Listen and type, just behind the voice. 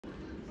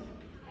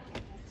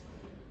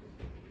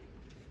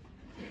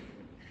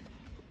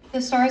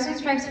The Stars and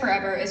Stripes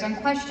Forever is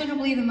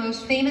unquestionably the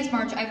most famous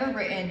march ever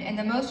written and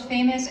the most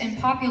famous and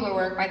popular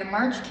work by the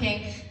March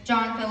King,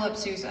 John Philip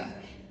Sousa.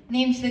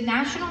 Named the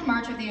National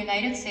March of the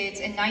United States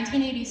in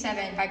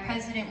 1987 by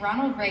President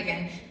Ronald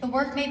Reagan, the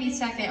work may be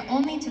second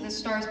only to the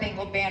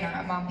Star-Spangled Banner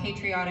among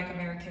patriotic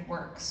American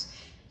works.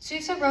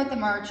 Sousa wrote the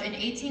march in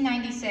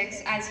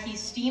 1896 as he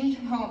steamed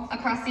home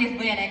across the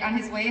Atlantic on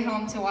his way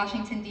home to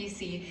Washington,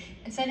 D.C.,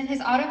 and said in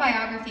his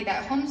autobiography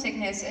that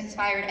homesickness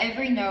inspired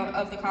every note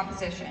of the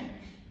composition.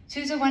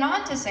 Sousa went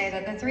on to say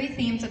that the three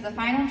themes of the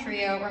final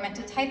trio were meant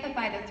to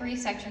typify the three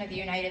sections of the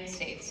United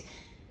States.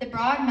 The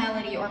broad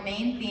melody or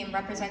main theme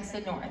represents the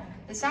North.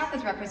 The South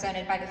is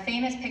represented by the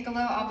famous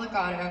piccolo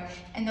obbligato,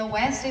 and the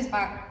West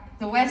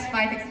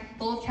by the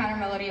bold counter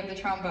melody of the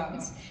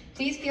trombones.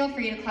 Please feel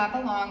free to clap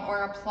along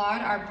or applaud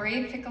our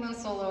brave piccolo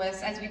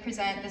soloists as we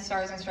present the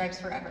Stars and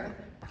Stripes Forever.